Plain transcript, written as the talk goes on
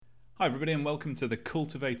Hi everybody and welcome to the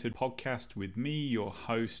Cultivated Podcast with me, your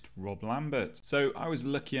host, Rob Lambert. So I was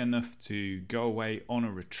lucky enough to go away on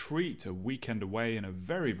a retreat, a weekend away in a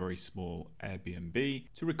very, very small Airbnb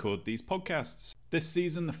to record these podcasts. This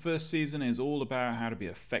season, the first season, is all about how to be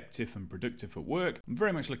effective and productive at work. I'm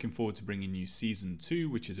very much looking forward to bringing you season 2,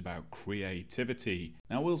 which is about creativity.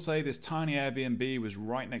 Now I will say this tiny Airbnb was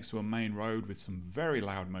right next to a main road with some very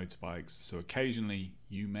loud motorbikes, so occasionally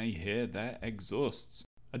you may hear their exhausts.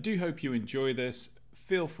 I do hope you enjoy this.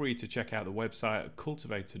 Feel free to check out the website at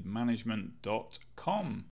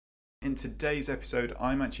cultivatedmanagement.com. In today's episode,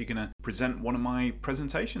 I'm actually going to present one of my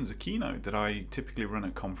presentations, a keynote that I typically run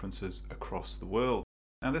at conferences across the world.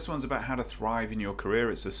 Now, this one's about how to thrive in your career.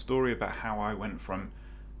 It's a story about how I went from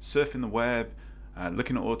surfing the web,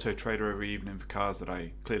 looking at Auto Trader every evening for cars that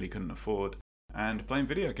I clearly couldn't afford, and playing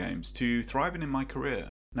video games to thriving in my career.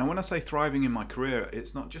 Now, when I say thriving in my career,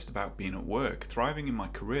 it's not just about being at work. Thriving in my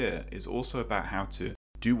career is also about how to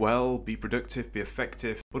do well, be productive, be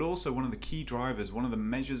effective, but also one of the key drivers, one of the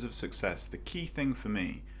measures of success, the key thing for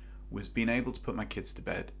me was being able to put my kids to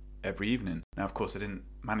bed every evening. Now, of course, I didn't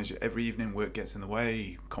manage it every evening. Work gets in the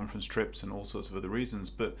way, conference trips and all sorts of other reasons,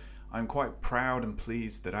 but I'm quite proud and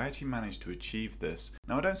pleased that I actually managed to achieve this.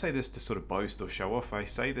 Now, I don't say this to sort of boast or show off. I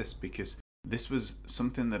say this because this was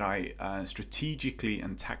something that I strategically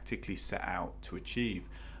and tactically set out to achieve.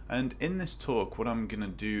 And in this talk, what I'm going to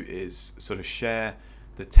do is sort of share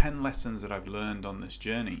the 10 lessons that I've learned on this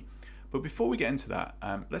journey. But before we get into that,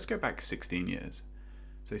 let's go back 16 years.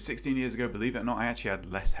 So 16 years ago, believe it or not, I actually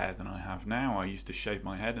had less hair than I have now. I used to shave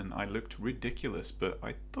my head and I looked ridiculous, but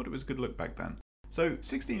I thought it was a good look back then. So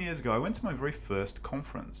 16 years ago, I went to my very first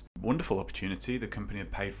conference. Wonderful opportunity. The company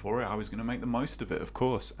had paid for it. I was going to make the most of it, of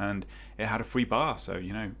course. And it had a free bar, so,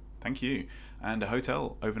 thank you. And a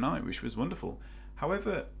hotel overnight, which was wonderful.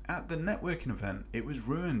 However, at the networking event, it was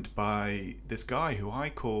ruined by this guy who I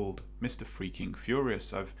called Mr. Freaking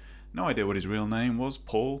Furious. I've no idea what his real name was.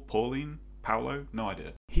 Pauline, Paolo, no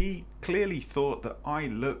idea. He clearly thought that I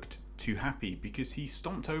looked too happy because he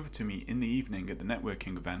stomped over to me in the evening at the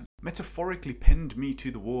networking event, metaphorically pinned me to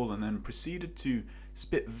the wall, and then proceeded to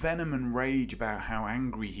spit venom and rage about how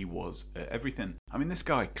angry he was at everything. I mean, this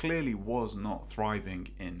guy clearly was not thriving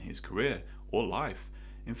in his career or life.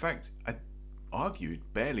 In fact, I argued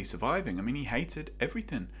barely surviving. I mean, he hated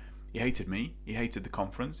everything. He hated me, he hated the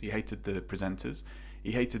conference, he hated the presenters,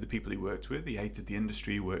 he hated the people he worked with, he hated the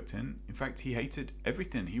industry he worked in. In fact, he hated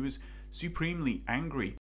everything. He was supremely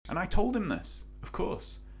angry. And I told him this, of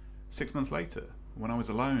course, 6 months later, when I was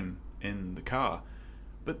alone in the car.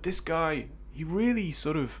 But this guy, he really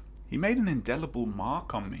he made an indelible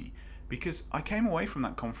mark on me, because I came away from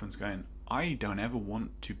that conference going, I don't ever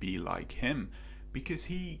want to be like him, because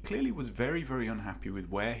he clearly was very, very unhappy with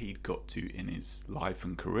where he'd got to in his life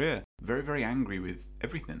and career. Very, very angry with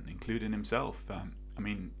everything, including himself.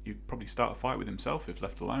 You'd probably start a fight with himself if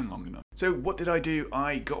left alone long enough. So what did I do?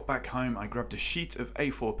 I got back home, I grabbed a sheet of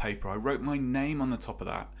A4 paper, I wrote my name on the top of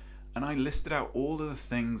that, and I listed out all of the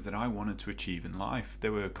things that I wanted to achieve in life.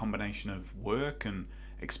 There were a combination of work and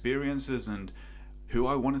experiences and who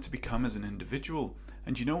I wanted to become as an individual.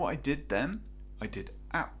 And you know what I did then? I did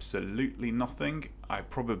absolutely nothing. I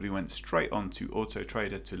probably went straight on to Auto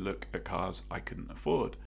Trader to look at cars I couldn't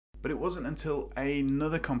afford. But it wasn't until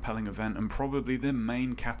another compelling event, and probably the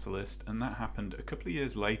main catalyst, and that happened a couple of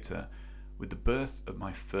years later with the birth of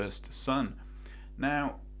my first son.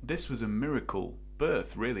 Now, this was a miracle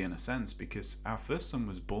birth, really, in a sense, because our first son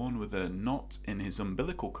was born with a knot in his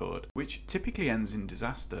umbilical cord, which typically ends in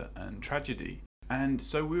disaster and tragedy. And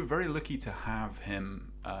so we were very lucky to have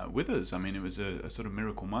him with us. I mean, it was a sort of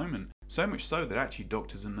miracle moment. So much so that actually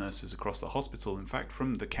doctors and nurses across the hospital, in fact,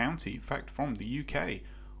 from the county, in fact, from the UK,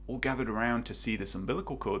 all gathered around to see this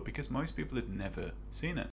umbilical cord because most people had never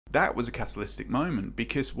seen it. That was a catalytic moment,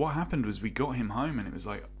 because what happened was we got him home and it was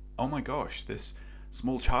like, oh my gosh, this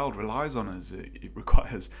small child relies on us. It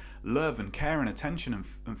requires love and care and attention,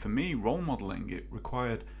 and for me, role modeling. It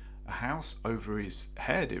required a house over his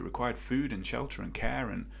head. It required food and shelter and care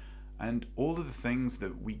and all of the things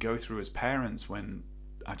that we go through as parents when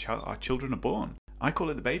our children are born. I call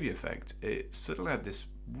it the baby effect. It suddenly had this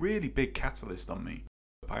really big catalyst on me.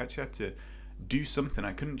 I actually had to do something.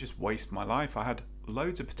 I couldn't just waste my life. I had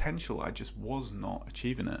loads of potential. I just was not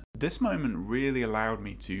achieving it. This moment really allowed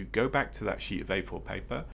me to go back to that sheet of A4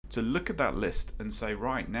 paper, to look at that list and say,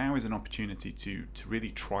 right, now is an opportunity to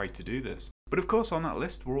really try to do this. But of course, on that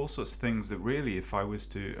list were all sorts of things that really, if I was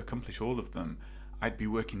to accomplish all of them, I'd be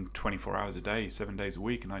working 24 hours a day, 7 days a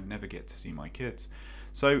week, and I'd never get to see my kids.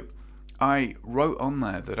 So I wrote on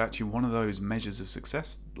there that actually one of those measures of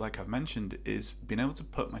success, like I've mentioned, is being able to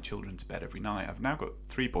put my children to bed every night. I've now got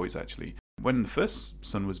 3 boys actually. When the first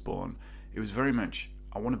son was born, it was very much,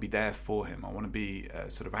 I want to be there for him. I want to be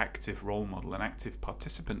a sort of active role model, an active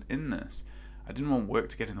participant in this. I didn't want work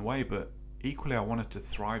to get in the way, but equally I wanted to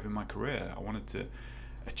thrive in my career. I wanted to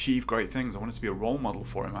achieve great things. I wanted to be a role model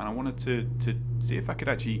for him, and I wanted to see if I could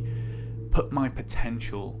actually put my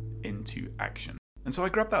potential into action. And so I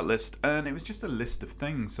grabbed that list, and it was just a list of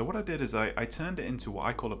things. So what I did is I turned it into what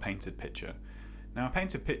I call a painted picture. Now, a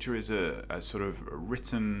painted picture is a sort of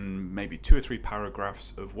written, maybe 2 or 3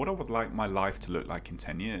 paragraphs of what I would like my life to look like in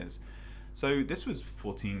 10 years. So this was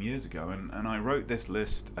 14 years ago, and I wrote this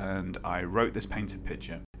list, and I wrote this painted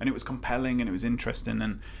picture. And it was compelling, and it was interesting,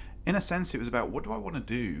 and in a sense, it was about what do I want to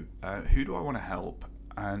do, who do I want to help,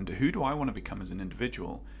 and who do I want to become as an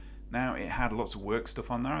individual. Now, it had lots of work stuff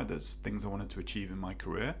on there. There's things I wanted to achieve in my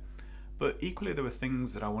career. But equally, there were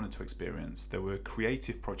things that I wanted to experience. There were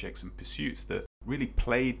creative projects and pursuits that really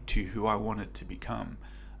played to who I wanted to become.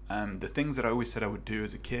 The things that I always said I would do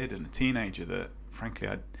as a kid and a teenager that, frankly,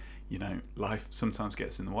 life sometimes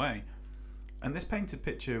gets in the way. And this painted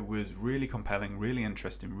picture was really compelling, really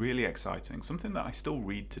interesting, really exciting, something that I still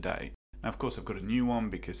read today. Now, of course, I've got a new one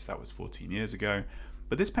because that was 14 years ago.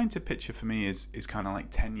 But this painted picture for me is kind of like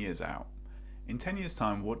 10 years out. In 10 years'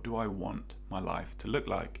 time, what do I want my life to look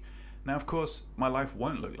like? Now, of course, my life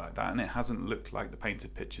won't look like that, and it hasn't looked like the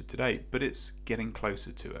painted picture to date, but it's getting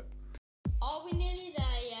closer to it. Are we nearly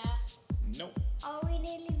there yet? Nope. Are we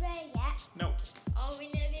nearly there yet? Nope. Are we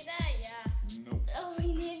nearly there yet? Nope. Are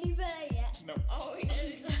we nearly there yet? Nope. Are we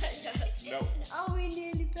nearly there yet? Nope. Are we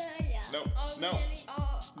nearly there yet? Nope. Are we No. nearly,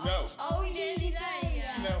 No. Are we nearly there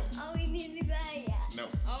yet? No. Are we nearly there yet? No.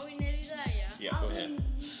 Are we nearly there yet? Yeah, go ahead.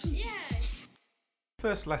 Yeah.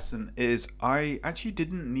 First lesson is I actually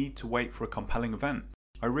didn't need to wait for a compelling event.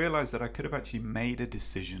 I realized that I could have actually made a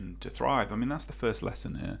decision to thrive. I mean, that's the first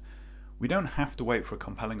lesson here. We don't have to wait for a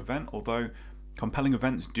compelling event, although compelling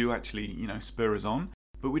events do actually, spur us on,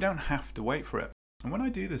 but we don't have to wait for it. And when I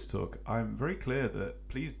do this talk, I'm very clear that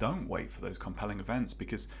please don't wait for those compelling events,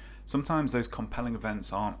 because sometimes those compelling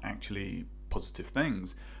events aren't actually positive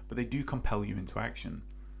things, but they do compel you into action.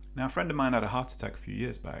 Now, a friend of mine had a heart attack a few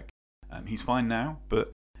years back. He's fine now,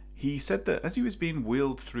 but he said that as he was being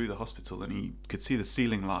wheeled through the hospital and he could see the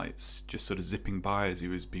ceiling lights just sort of zipping by as he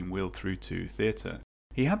was being wheeled through to theatre,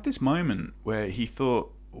 he had this moment where he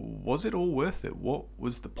thought, was it all worth it? What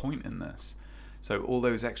was the point in this? So all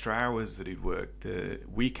those extra hours that he'd worked, the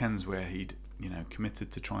weekends where he'd,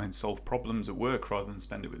 committed to try and solve problems at work rather than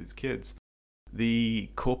spend it with his kids, the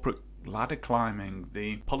corporate ladder climbing,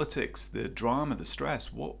 the politics, the drama, the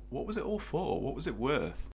stress, what was it all for? What was it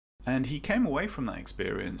worth? And he came away from that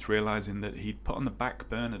experience realizing that he'd put on the back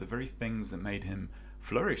burner the very things that made him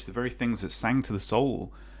flourish, the very things that sang to the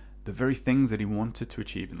soul, the very things that he wanted to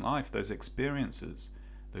achieve in life, those experiences,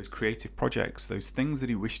 those creative projects, those things that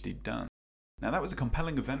he wished he'd done. Now, that was a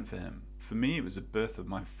compelling event for him. For me, it was the birth of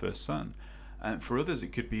my first son. And for others,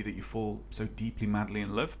 it could be that you fall so deeply, madly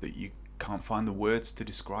in love that you can't find the words to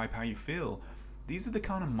describe how you feel. These are the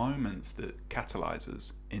kind of moments that catalyze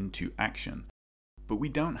us into action. But we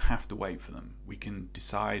don't have to wait for them. We can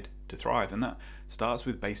decide to thrive. And that starts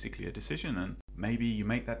with basically a decision. And maybe you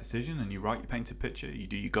make that decision and you write your painted picture, you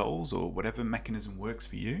do your goals or whatever mechanism works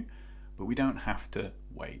for you. But we don't have to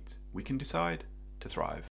wait. We can decide to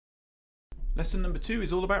thrive. Lesson number 2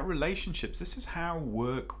 is all about relationships. This is how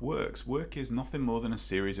work works. Work is nothing more than a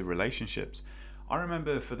series of relationships. I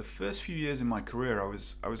remember for the first few years in my career, I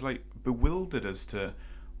was like bewildered as to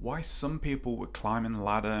why some people were climbing the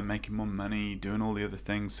ladder, making more money, doing all the other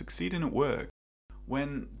things, succeeding at work,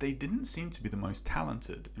 when they didn't seem to be the most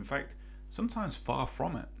talented. In fact, sometimes far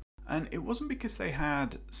from it. And it wasn't because they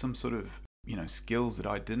had some sort of, skills that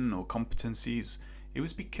I didn't or competencies. It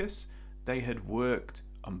was because they had worked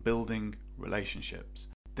on building relationships.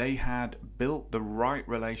 They had built the right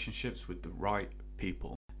relationships with the right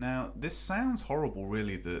people. Now, this sounds horrible,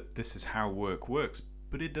 really, that this is how work works.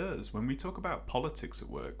 But it does. When we talk about politics at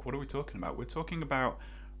work, what are we talking about? We're talking about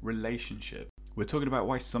relationship. We're talking about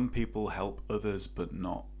why some people help others but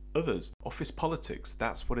not others. Office politics,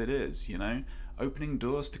 that's what it is, Opening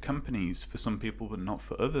doors to companies for some people but not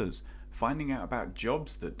for others. Finding out about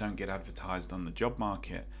jobs that don't get advertised on the job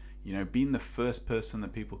market. Being the first person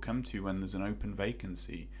that people come to when there's an open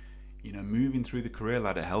vacancy. Moving through the career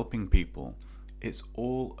ladder, helping people. It's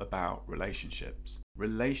all about relationships.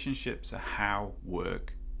 Relationships are how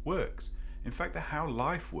work works. In fact, they're how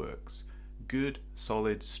life works. Good,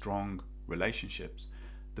 solid, strong relationships.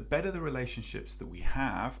 The better the relationships that we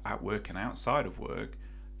have at work and outside of work,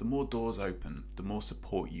 the more doors open, the more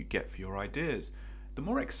support you get for your ideas, the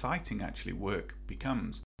more exciting actually work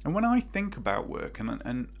becomes. And when I think about work,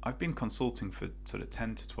 and I've been consulting for sort of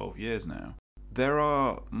 10 to 12 years now, there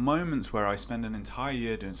are moments where I spend an entire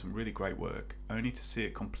year doing some really great work, only to see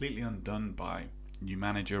it completely undone by a new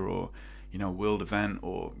manager or, a world event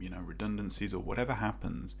or, redundancies or whatever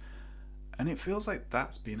happens. And it feels like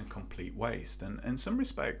that's been a complete waste. And in some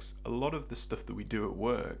respects, a lot of the stuff that we do at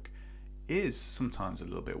work is sometimes a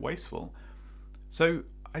little bit wasteful. So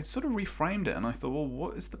I sort of reframed it and I thought, well,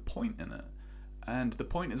 what is the point in it? And the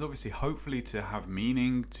point is obviously hopefully to have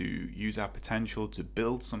meaning, to use our potential, to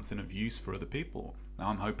build something of use for other people. Now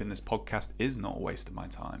I'm hoping this podcast is not a waste of my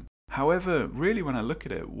time. However, really when I look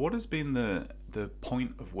at it, what has been the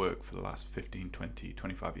point of work for the last 15, 20,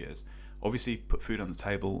 25 years? Obviously put food on the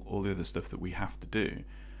table, all the other stuff that we have to do.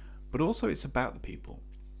 But also it's about the people.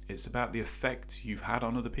 It's about the effect you've had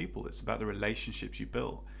on other people. It's about the relationships you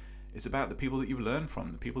built. It's about the people that you've learned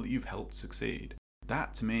from, the people that you've helped succeed.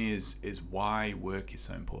 That to me is why work is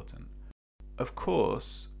so important. Of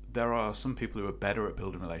course, there are some people who are better at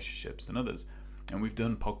building relationships than others. And we've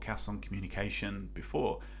done podcasts on communication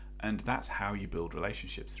before. And that's how you build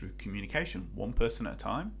relationships, through communication, one person at a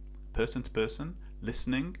time, person to person,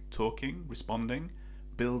 listening, talking, responding,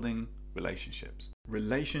 building relationships.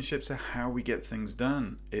 Relationships are how we get things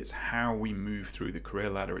done. It's how we move through the career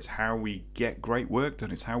ladder. It's how we get great work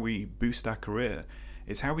done. It's how we boost our career.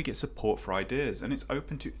 It's how we get support for ideas, and it's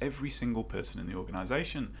open to every single person in the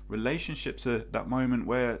organization. Relationships are that moment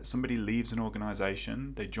where somebody leaves an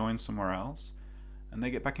organization, they join somewhere else, and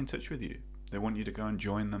they get back in touch with you. They want you to go and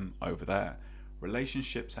join them over there.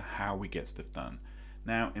 Relationships are how we get stuff done.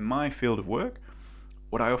 Now, in my field of work,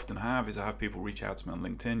 what I often have is I have people reach out to me on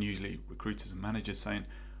LinkedIn, usually recruiters and managers, saying,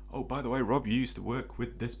 oh, by the way, Rob, you used to work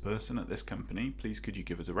with this person at this company. Please, could you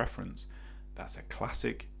give us a reference? That's a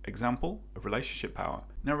classic example of relationship power.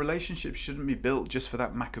 Now, relationships shouldn't be built just for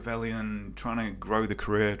that Machiavellian trying to grow the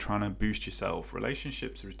career, trying to boost yourself.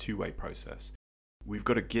 Relationships are a two-way process. We've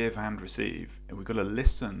got to give and receive, and we've got to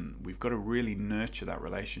listen. We've got to really nurture that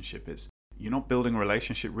relationship. You're not building a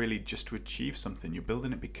relationship really just to achieve something. You're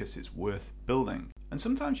building it because it's worth building. And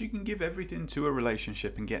sometimes you can give everything to a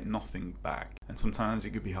relationship and get nothing back. And sometimes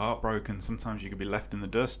it could be heartbroken. Sometimes you could be left in the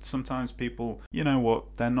dust. Sometimes people, you know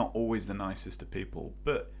what, they're not always the nicest of people.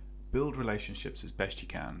 But build relationships as best you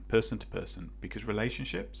can, person to person, because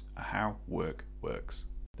relationships are how work works.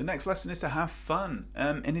 The next lesson is to have fun.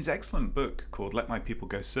 In his excellent book called Let My People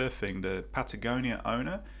Go Surfing, the Patagonia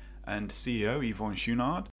owner and CEO Yvon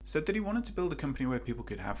Chouinard said that he wanted to build a company where people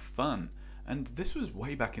could have fun. And this was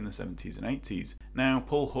way back in the 70s and 80s. Now,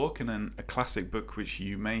 Paul Hawken, in a classic book which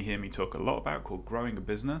you may hear me talk a lot about called Growing a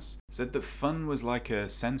Business, said that fun was like a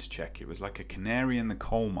sense check. It was like a canary in the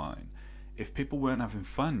coal mine. If people weren't having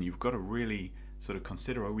fun, you've got to really sort of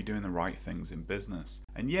consider, are we doing the right things in business?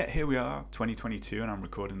 And yet here we are, 2022, and I'm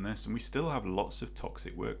recording this, and we still have lots of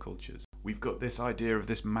toxic work cultures. We've got this idea of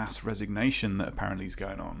this mass resignation that apparently is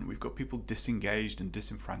going on. We've got people disengaged and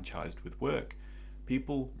disenfranchised with work.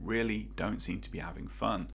 People really don't seem to be having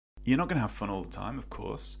fun. You're not going to have fun all the time, of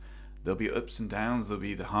course. There'll be ups and downs, there'll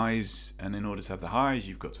be the highs, and in order to have the highs,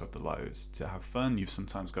 you've got to have the lows. To have fun, you've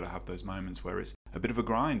sometimes got to have those moments where it's a bit of a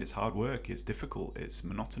grind, it's hard work, it's difficult, it's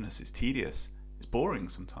monotonous, it's tedious. It's boring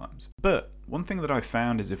sometimes. But one thing that I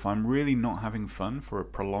found is if I'm really not having fun for a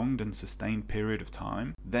prolonged and sustained period of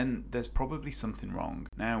time, then there's probably something wrong.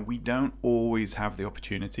 Now, we don't always have the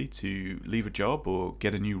opportunity to leave a job or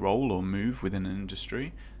get a new role or move within an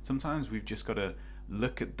industry. Sometimes we've just got to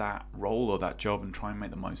look at that role or that job and try and make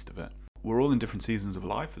the most of it. We're all in different seasons of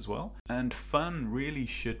life as well. And fun really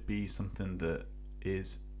should be something that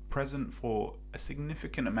is present for a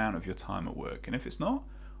significant amount of your time at work. And if it's not,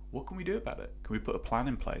 what can we do about it? Can we put a plan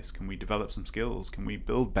in place? Can we develop some skills? Can we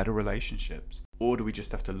build better relationships? Or do we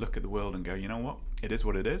just have to look at the world and go, you know what? It is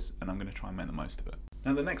what it is, and I'm going to try and make the most of it.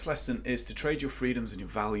 Now, the next lesson is to trade your freedoms and your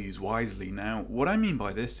values wisely. Now, what I mean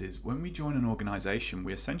by this is when we join an organization,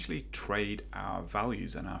 we essentially trade our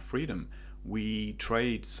values and our freedom. We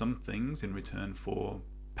trade some things in return for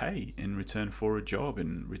pay, in return for a job,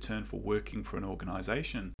 in return for working for an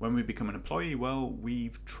organization. When we become an employee, well,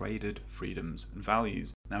 we've traded freedoms and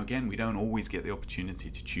values. Now again, we don't always get the opportunity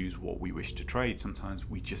to choose what we wish to trade. Sometimes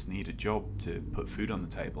we just need a job to put food on the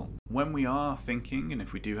table. When we are thinking, and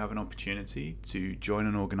if we do have an opportunity to join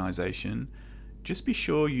an organization, just be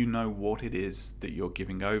sure you know what it is that you're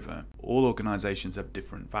giving over. All organizations have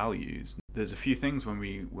different values. There's a few things when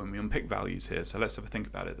we unpick values here, so let's have a think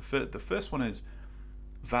about it. The first one is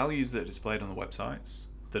values that are displayed on the websites,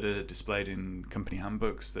 that are displayed in company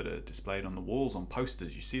handbooks, that are displayed on the walls, on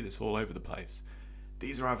posters. You see this all over the place.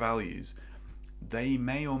 these are our values. They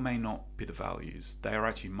may or may not be the values. They are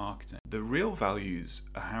actually marketing. The real values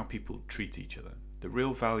are how people treat each other. The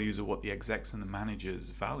real values are what the execs and the managers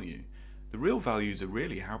value. The real values are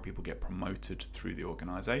really how people get promoted through the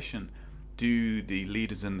organization. Do the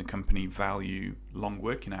leaders in the company value long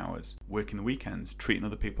working hours, working the weekends, treating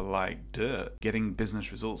other people like dirt, getting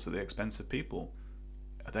business results at the expense of people?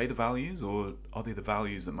 Are they the values, or are they the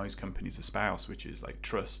values that most companies espouse, which is like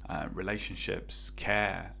trust, relationships,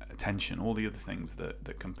 care, attention, all the other things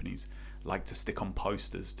that companies like to stick on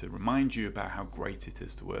posters to remind you about how great it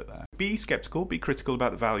is to work there? Be skeptical, be critical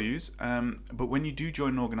about the values, but when you do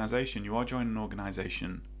join an organization, you are joining an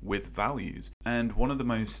organization with values. And one of the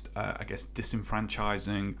most,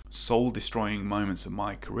 disenfranchising, soul-destroying moments of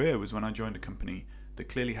my career was when I joined a company that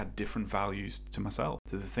clearly had different values to myself,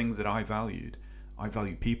 to the things that I valued. I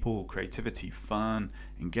value people, creativity, fun,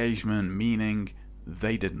 engagement, meaning.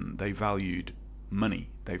 They didn't. They valued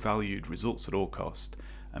money. They valued results at all cost.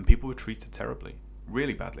 And people were treated terribly,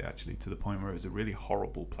 really badly actually, to the point where it was a really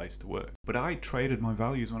horrible place to work. But I traded my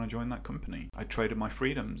values when I joined that company. I traded my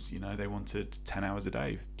freedoms. They wanted 10 hours a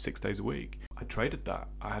day, 6 days a week. I traded that.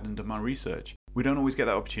 I hadn't done my research. We don't always get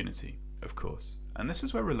that opportunity, of course. And this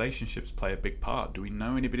is where relationships play a big part. Do we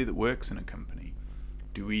know anybody that works in a company?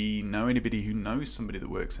 Do we know anybody who knows somebody that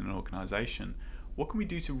works in an organization? What can we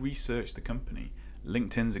do to research the company?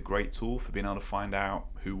 LinkedIn's a great tool for being able to find out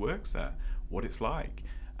who works there, what it's like.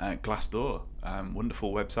 Glassdoor,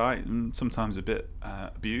 wonderful website, and sometimes a bit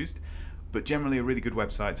abused, but generally a really good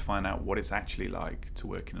website to find out what it's actually like to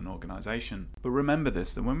work in an organization. But remember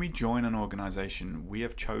this, that when we join an organization, we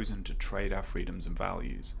have chosen to trade our freedoms and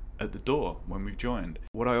values at the door when we've joined.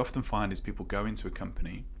 What I often find is people go into a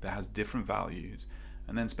company that has different values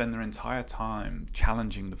and then spend their entire time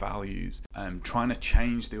challenging the values, trying to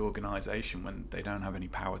change the organization when they don't have any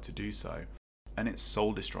power to do so. And it's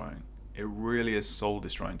soul destroying. It really is soul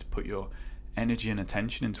destroying to put your energy and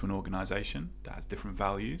attention into an organization that has different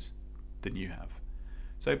values than you have.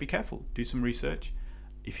 So be careful, do some research.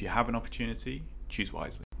 If you have an opportunity, choose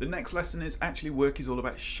wisely. The next lesson is actually work is all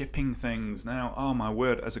about shipping things. Now, oh my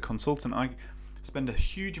word, as a consultant, I spend a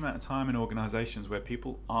huge amount of time in organizations where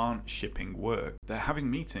people aren't shipping work. They're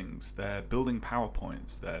having meetings, they're building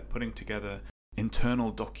PowerPoints, they're putting together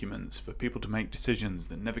internal documents for people to make decisions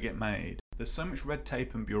that never get made. There's so much red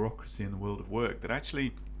tape and bureaucracy in the world of work that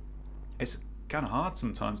actually it's kind of hard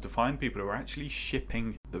sometimes to find people who are actually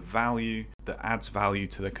shipping the value that adds value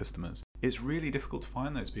to their customers. It's really difficult to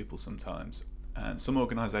find those people sometimes. And some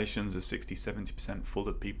organizations are 60-70% full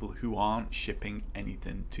of people who aren't shipping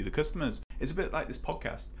anything to the customers. It's a bit like this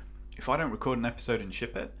podcast. If I don't record an episode and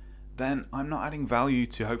ship it, then I'm not adding value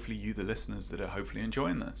to hopefully you, the listeners, that are hopefully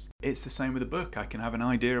enjoying this. It's the same with a book. I can have an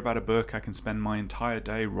idea about a book. I can spend my entire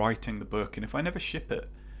day writing the book. And if I never ship it,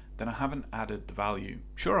 then I haven't added the value.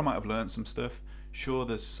 Sure, I might have learned some stuff. Sure,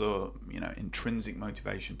 there's intrinsic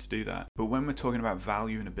motivation to do that. But when we're talking about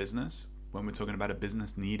value in a business, when we're talking about a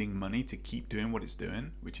business needing money to keep doing what it's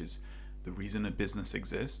doing, which is the reason a business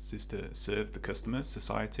exists, is to serve the customers,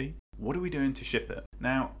 society, what are we doing to ship it?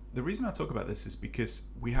 Now, the reason I talk about this is because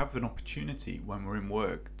we have an opportunity when we're in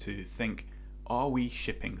work to think, are we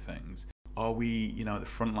shipping things? Are we, at the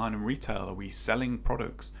front line of retail? Are we selling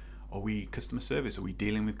products? Are we customer service? Are we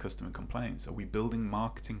dealing with customer complaints? Are we building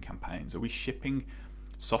marketing campaigns? Are we shipping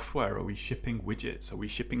software? Are we shipping widgets? Are we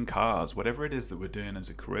shipping cars? Whatever it is that we're doing as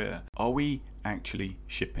a career, are we actually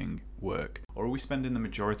shipping work? Or are we spending the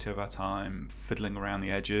majority of our time fiddling around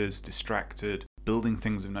the edges, distracted, building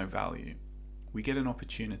things of no value? We get an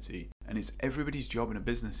opportunity, and it's everybody's job in a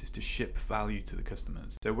business is to ship value to the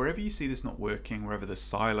customers. So wherever you see this not working, wherever there's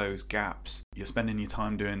silos, gaps, you're spending your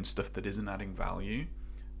time doing stuff that isn't adding value,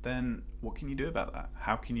 then what can you do about that?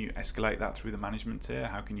 How can you escalate that through the management tier?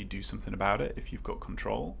 How can you do something about it if you've got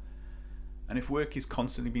control? And if work is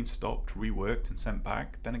constantly being stopped, reworked and sent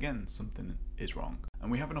back, then again, something is wrong. And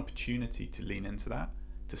we have an opportunity to lean into that,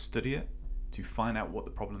 to study it, to find out what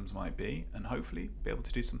the problems might be, and hopefully be able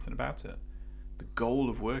to do something about it. The goal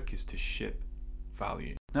of work is to ship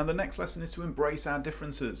value. Now, the next lesson is to embrace our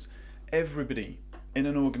differences. Everybody in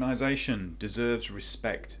an organization deserves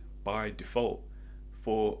respect by default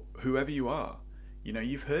for whoever you are.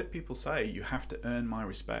 You've heard people say, you have to earn my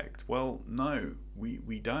respect. Well, no,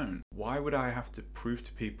 we don't. Why would I have to prove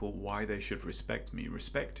to people why they should respect me?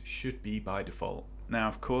 Respect should be by default. Now,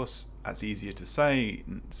 of course, that's easier to say.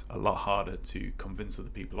 It's a lot harder to convince other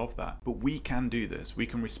people of that. But we can do this. We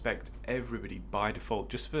can respect everybody by default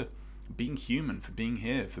just for being human, for being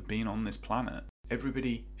here, for being on this planet.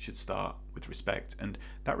 Everybody should start with respect, and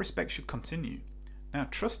that respect should continue. Now,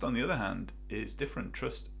 trust, on the other hand, is different.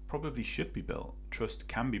 Trust probably should be built. Trust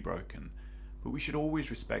can be broken, but we should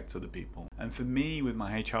always respect other people. And for me, with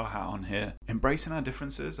my HR hat on here, embracing our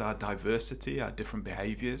differences, our diversity, our different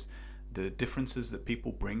behaviors, the differences that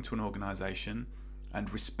people bring to an organization,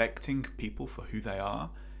 and respecting people for who they are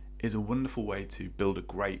is a wonderful way to build a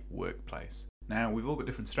great workplace. Now, we've all got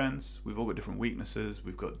different strengths, we've all got different weaknesses,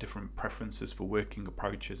 we've got different preferences for working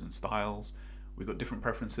approaches and styles, we've got different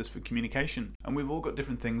preferences for communication, and we've all got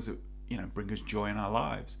different things that bring us joy in our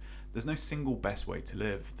lives. There's no single best way to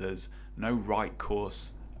live. There's no right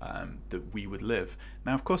course that we would live.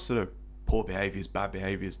 Now, of course, there are poor behaviors, bad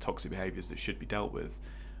behaviors, toxic behaviors that should be dealt with,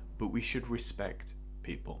 but we should respect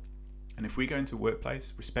people. And if we go into a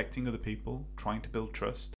workplace respecting other people, trying to build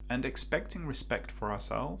trust, and expecting respect for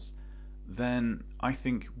ourselves, then I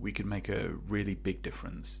think we could make a really big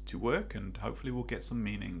difference to work, and hopefully we'll get some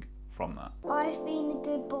meaning from that. I've been a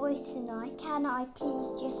good boy tonight. Can I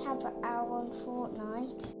please just have an hour on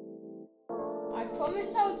Fortnite? I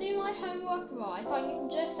promise I'll do my homework right if I can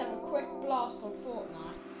just have a quick blast on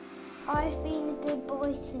Fortnite. I've been a good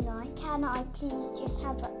boy tonight. Can I please just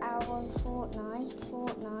have an hour on Fortnite?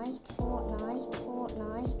 Fortnite, Fortnite,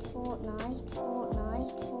 Fortnite, Fortnite,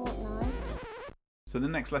 Fortnite, Fortnite. So the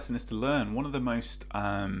next lesson is to learn. One of the most,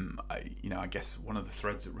 I guess one of the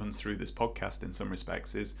threads that runs through this podcast in some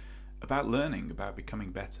respects is about learning, about becoming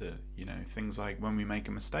better. Things like when we make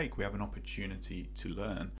a mistake, we have an opportunity to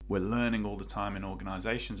learn. We're learning all the time in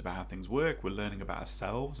organizations about how things work. We're learning about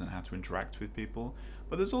ourselves and how to interact with people.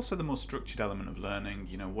 But there's also the more structured element of learning.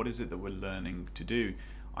 What is it that we're learning to do?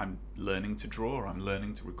 I'm learning to draw. I'm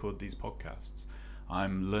learning to record these podcasts.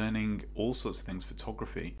 I'm learning all sorts of things,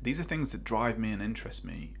 photography. These are things that drive me and interest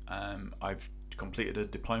me. I've completed a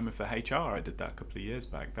diploma for HR. I did that a couple of years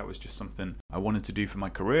back. That was just something I wanted to do for my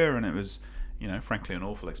career, and it was, frankly, an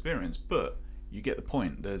awful experience. But you get the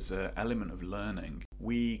point. There's an element of learning.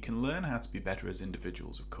 We can learn how to be better as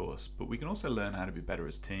individuals, of course, but we can also learn how to be better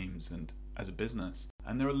as teams and as a business.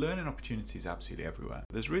 And there are learning opportunities absolutely everywhere.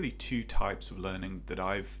 There's really two types of learning that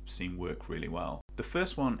I've seen work really well. The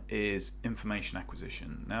first one is information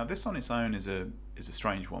acquisition. Now, this on its own is a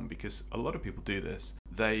strange one because a lot of people do this.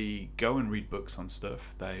 They go and read books on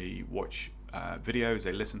stuff, they watch videos,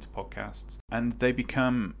 they listen to podcasts, and they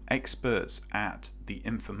become experts at the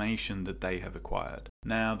information that they have acquired.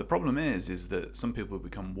 Now, the problem is that some people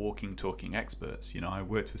become walking, talking experts. I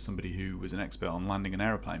worked with somebody who was an expert on landing an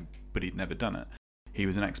aeroplane, but he'd never done it. He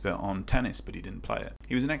was an expert on tennis, but he didn't play it.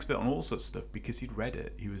 He was an expert on all sorts of stuff because he'd read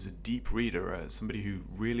it. He was a deep reader, somebody who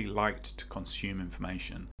really liked to consume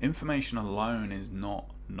information. Information alone is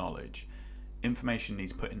not knowledge. Information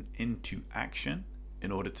needs put into action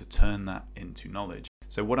in order to turn that into knowledge.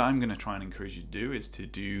 So what I'm going to try and encourage you to do is to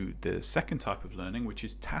do the second type of learning, which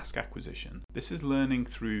is task acquisition. This is learning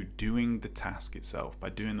through doing the task itself, by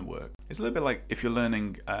doing the work. It's a little bit like if you're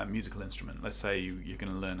learning a musical instrument. Let's say you're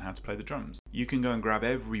going to learn how to play the drums. You can go and grab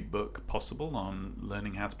every book possible on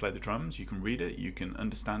learning how to play the drums. You can read it, you can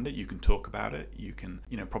understand it, you can talk about it, you can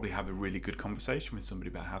probably have a really good conversation with somebody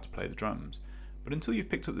about how to play the drums. But until you've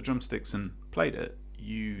picked up the drumsticks and played it,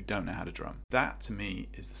 you don't know how to drum. That, to me,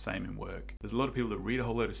 is the same in work. There's a lot of people that read a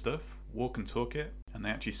whole load of stuff, walk and talk it, and they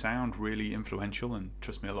actually sound really influential, and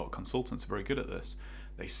trust me, a lot of consultants are very good at this.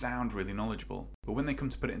 They sound really knowledgeable, but when they come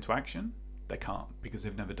to put it into action, they can't because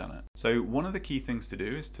they've never done it. So one of the key things to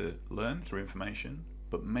do is to learn through information,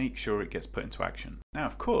 but make sure it gets put into action. Now,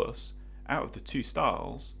 of course, out of the two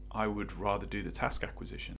styles, I would rather do the task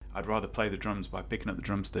acquisition. I'd rather play the drums by picking up the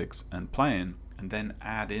drumsticks and playing, and then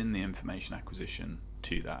add in the information acquisition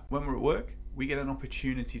to that. When we're at work, we get an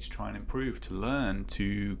opportunity to try and improve, to learn,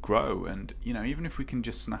 to grow. And even if we can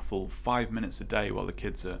just snaffle 5 minutes a day while the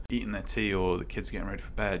kids are eating their tea or the kids are getting ready for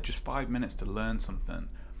bed, just 5 minutes to learn something,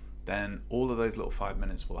 then all of those little 5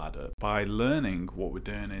 minutes will add up. By learning, what we're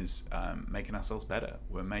doing is making ourselves better.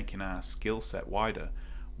 We're making our skill set wider.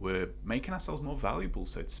 We're making ourselves more valuable,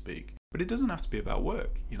 so to speak. But it doesn't have to be about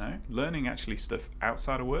work, Learning actually stuff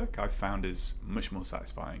outside of work I've found is much more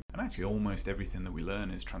satisfying. And actually almost everything that we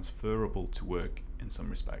learn is transferable to work in some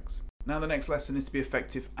respects. Now the next lesson is to be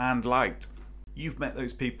effective and liked. You've met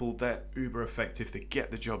those people, they're uber effective, they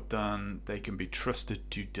get the job done, they can be trusted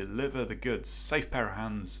to deliver the goods, safe pair of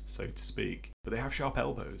hands, so to speak. But they have sharp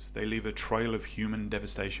elbows, they leave a trail of human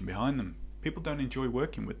devastation behind them. People don't enjoy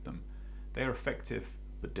working with them. They are effective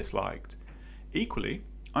but disliked. Equally,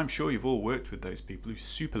 I'm sure you've all worked with those people who're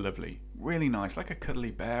super lovely, really nice, like a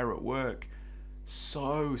cuddly bear at work.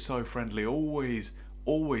 So friendly, always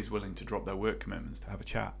willing to drop their work commitments to have a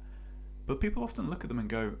chat. But people often look at them and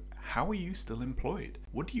go, how are you still employed?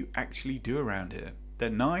 What do you actually do around here? They're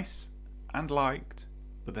nice and liked,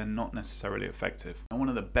 but they're not necessarily effective. And one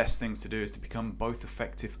of the best things to do is to become both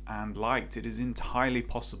effective and liked. It is entirely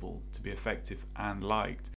possible to be effective and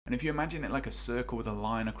liked. And if you imagine it like a circle with a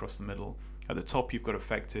line across the middle, at the top you've got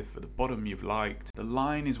effective, at the bottom you've liked. The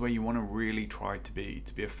line is where you want to really try to be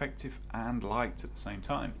effective and liked at the same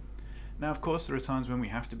time. Now, of course, there are times when we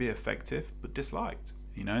have to be effective but disliked.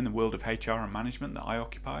 You know, in the world of HR and management that I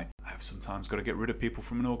occupy, I have sometimes got to get rid of people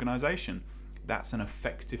from an organization. That's an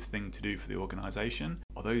effective thing to do for the organization.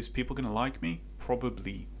 Are those people going to like me?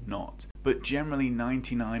 Probably not. But generally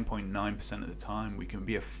 99.9% of the time we can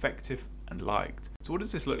be effective and liked. So what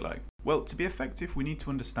does this look like? Well, to be effective, we need to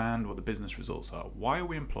understand what the business results are. Why are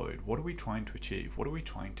we employed? What are we trying to achieve? What are we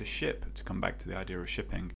trying to ship? To come back to the idea of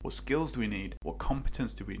shipping. What skills do we need? What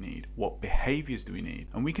competence do we need? What behaviors do we need?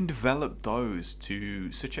 And we can develop those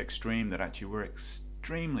to such extreme that actually we're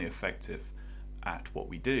extremely effective at what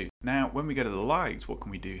we do. Now, when we go to the likes, what can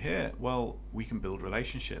we do here? Well, we can build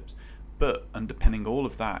relationships. But underpinning all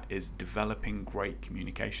of that is developing great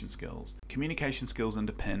communication skills. Communication skills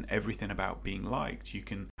underpin everything about being liked. You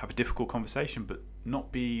can have a difficult conversation, but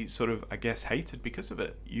not be hated because of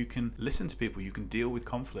it. You can listen to people, you can deal with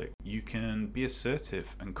conflict, you can be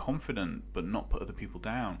assertive and confident, but not put other people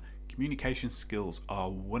down. Communication skills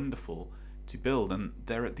are wonderful to build, and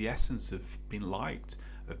they're at the essence of being liked,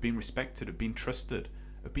 of being respected, of being trusted,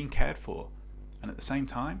 of being cared for. And at the same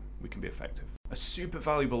time, we can be effective. A super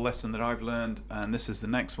valuable lesson that I've learned, and this is the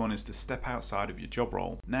next one, is to step outside of your job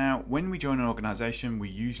role. Now, when we join an organization, we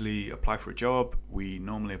usually apply for a job. We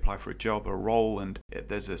normally apply for a job or a role, and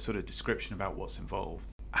there's a sort of description about what's involved.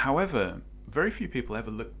 However, very few people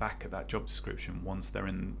ever look back at that job description once they're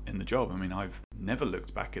in the job. I mean, I've never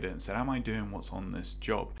looked back at it and said, am I doing what's on this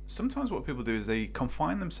job? Sometimes what people do is they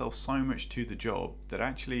confine themselves so much to the job that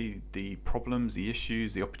actually the problems, the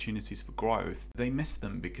issues, the opportunities for growth, they miss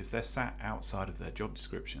them because they're sat outside of their job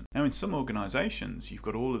description. Now, in some organizations, you've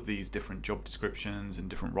got all of these different job descriptions and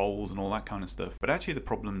different roles and all that kind of stuff, but actually the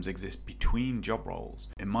problems exist between job roles.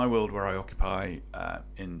 In my world where I occupy,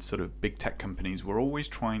 in sort of big tech companies, we're always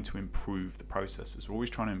trying to improve the processes. We're always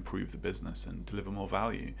trying to improve the business and deliver more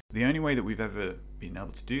value. The only way that we've ever been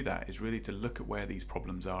able to do that is really to look at where these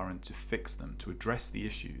problems are and to fix them, to address the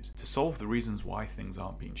issues, to solve the reasons why things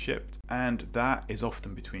aren't being shipped. And that is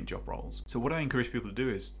often between job roles. So what I encourage people to do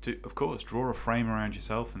is to, of course, draw a frame around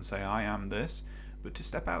yourself and say, I am this, but to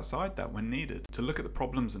step outside that when needed, to look at the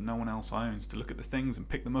problems that no one else owns, to look at the things and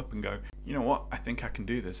pick them up and go, you know what, I think I can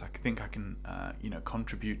do this. I think I can,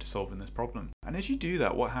 contribute to solving this problem. And as you do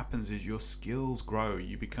that, what happens is your skills grow.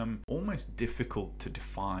 You become almost difficult to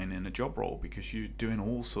define in a job role because you're doing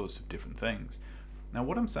all sorts of different things. Now,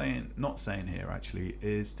 what I'm not saying here actually,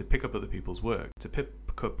 is to pick up other people's work, to pick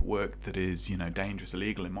up work that is, dangerous,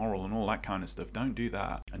 illegal, immoral, and all that kind of stuff. Don't do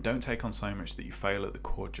that. And don't take on so much that you fail at the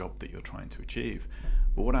core job that you're trying to achieve.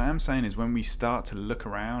 But what I am saying is when we start to look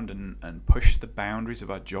around and push the boundaries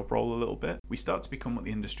of our job role a little bit, we start to become what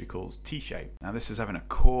the industry calls T-shape. Now, this is having a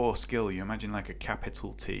core skill. You imagine like a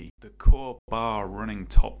capital T. The core bar running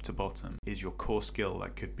top to bottom is your core skill.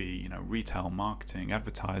 That could be, retail, marketing,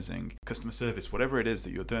 advertising, customer service, whatever it is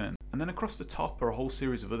that you're doing. And then across the top are a whole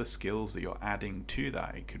series of other skills that you're adding to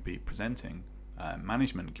that. It could be presenting,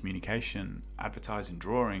 management, communication, advertising,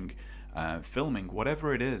 drawing, filming,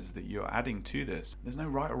 whatever it is that you're adding to this. There's no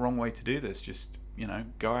right or wrong way to do this. Just,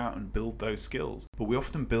 go out and build those skills. But we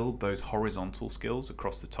often build those horizontal skills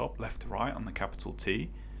across the top, left to right on the capital T,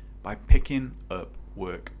 by picking up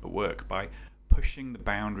work at work, by pushing the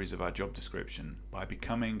boundaries of our job description, by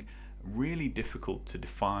becoming really difficult to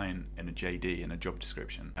define in a JD, in a job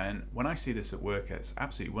description. And when I see this at work, it's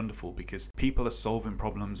absolutely wonderful because people are solving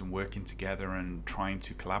problems and working together and trying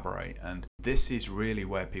to collaborate. And this is really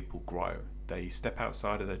where people grow. They step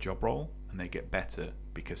outside of their job role and they get better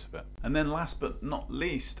because of it. And then last but not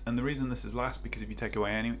least, and the reason this is last, because if you take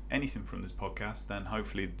away anything from this podcast, then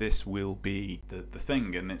hopefully this will be the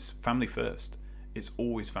thing, and it's family first. It's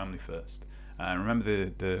always family first. Remember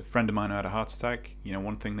the friend of mine who had a heart attack?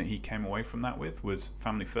 One thing that he came away from that with was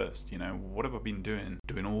family first. What have I been doing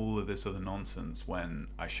all of this other nonsense when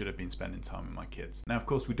I should have been spending time with my kids? Now, of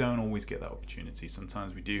course, we don't always get that opportunity.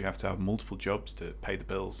 Sometimes we do have to have multiple jobs to pay the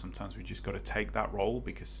bills. Sometimes we just got to take that role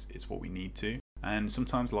because it's what we need to. And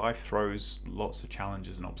sometimes life throws lots of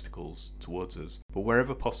challenges and obstacles towards us. But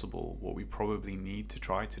wherever possible, what we probably need to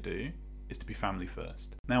try to do is to be family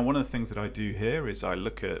first. Now, one of the things that I do here is I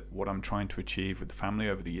look at what I'm trying to achieve with the family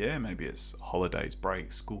over the year. Maybe it's holidays,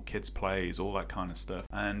 breaks, school kids plays, all that kind of stuff.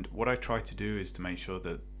 And what I try to do is to make sure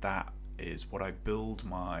that that is what I build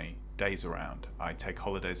my days around. I take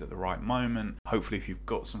holidays at the right moment. Hopefully, if you've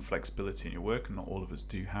got some flexibility in your work, and not all of us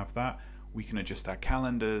do have that, We can adjust our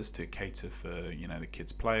calendars to cater for, the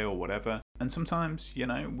kids' play or whatever. And sometimes,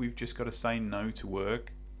 we've just got to say no to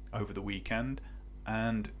work over the weekend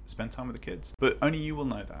and spend time with the kids. But only you will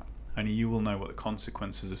know that. Only you will know what the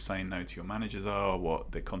consequences of saying no to your managers are,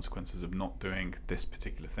 what the consequences of not doing this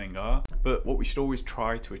particular thing are. But what we should always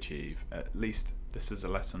try to achieve, at least this is a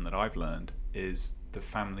lesson that I've learned, is the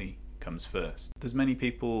family comes first. There's many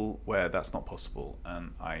people where that's not possible,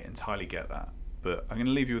 and I entirely get that. But I'm going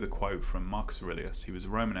to leave you with a quote from Marcus Aurelius. He was a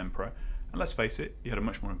Roman emperor, and let's face it, he had a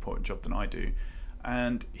much more important job than I do.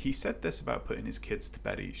 And he said this about putting his kids to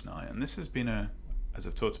bed each night, and this has been as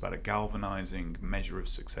I've talked about, a galvanizing measure of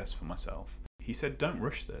success for myself. He said, don't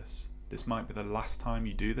rush this. This might be the last time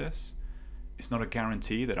you do this. It's not a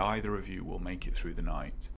guarantee that either of you will make it through the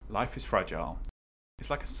night. Life is fragile. It's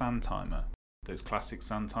like a sand timer. Those classic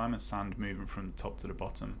sand timers, sand moving from the top to the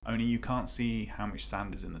bottom. Only you can't see how much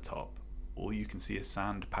sand is in the top. All you can see is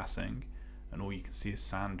sand passing, and all you can see is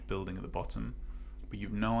sand building at the bottom. But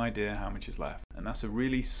you've no idea how much is left. And that's a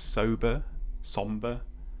really somber,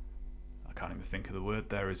 I can't even think of the word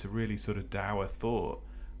there, it's a really sort of dour thought.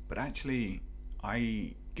 But actually,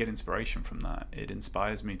 I get inspiration from that. It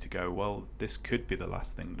inspires me to go, well, this could be the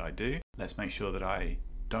last thing that I do. Let's make sure that I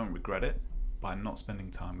don't regret it by not spending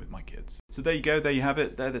time with my kids. So there you go, there you have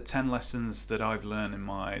it. They're the 10 lessons that I've learned in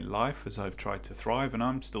my life as I've tried to thrive, and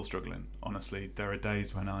I'm still struggling. Honestly, there are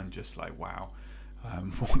days when I'm just like, wow,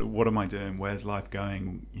 what am I doing? Where's life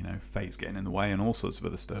going? Fate's getting in the way and all sorts of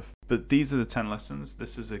other stuff. But these are the 10 lessons.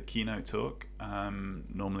 This is a keynote talk.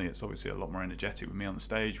 Normally it's obviously a lot more energetic with me on the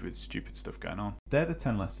stage with stupid stuff going on. They're the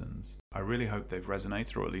 10 lessons. I really hope they've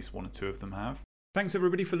resonated, or at least one or two of them have. Thanks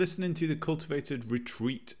everybody for listening to the Cultivated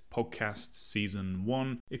Retreat podcast season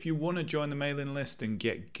 1. If you want to join the mailing list and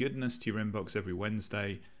get goodness to your inbox every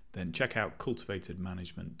Wednesday, then check out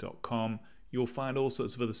cultivatedmanagement.com. You'll find all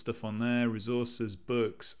sorts of other stuff on there, resources,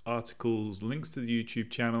 books, articles, links to the YouTube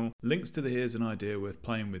channel, links to the Here's an Idea Worth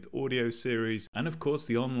Playing With audio series, and of course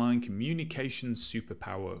the online Communication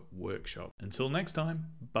Superpower workshop. Until next time,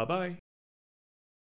 bye-bye.